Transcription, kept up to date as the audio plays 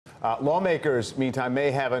Lawmakers, meantime,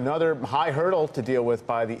 may have another high hurdle to deal with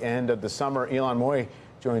by the end of the summer. Ylan Moy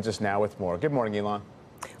joins us now with more. Good morning, Ylan.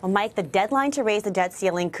 Well, Mike, the deadline to raise the debt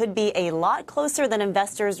ceiling could be a lot closer than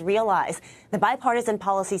investors realize. The Bipartisan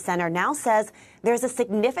Policy Center now says there's a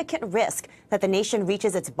significant risk that the nation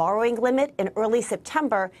reaches its borrowing limit in early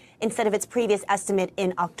September instead of its previous estimate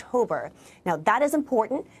in October. Now, that is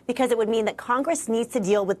important because it would mean that Congress needs to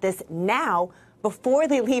deal with this now before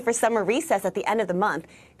they leave for summer recess at the end of the month.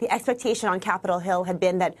 The expectation on Capitol Hill had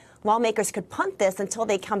been that lawmakers could punt this until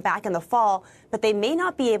they come back in the fall, but they may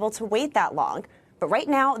not be able to wait that long. But right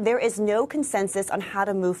now, there is no consensus on how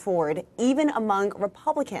to move forward, even among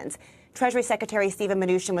Republicans. Treasury Secretary Steven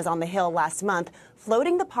Mnuchin was on the Hill last month,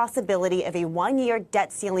 floating the possibility of a one-year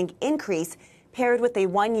debt ceiling increase paired with a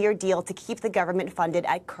one-year deal to keep the government funded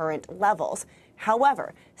at current levels.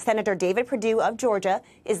 However, Senator David Perdue of Georgia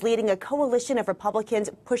is leading a coalition of Republicans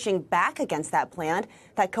pushing back against that plan.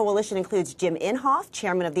 That coalition includes Jim Inhofe,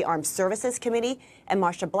 chairman of the Armed Services Committee, and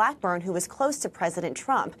Marsha Blackburn, who was close to President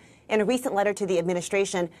Trump. In a recent letter to the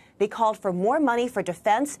administration, they called for more money for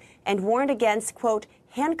defense and warned against, quote,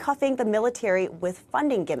 handcuffing the military with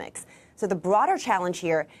funding gimmicks. So the broader challenge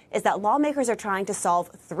here is that lawmakers are trying to solve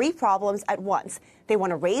three problems at once. They want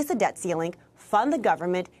to raise the debt ceiling, fund the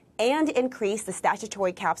government, and increase the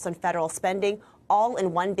statutory caps on federal spending, all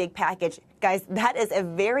in one big package. Guys, that is a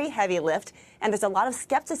very heavy lift, and there's a lot of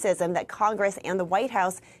skepticism that Congress and the White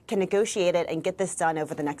House can negotiate it and get this done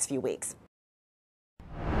over the next few weeks.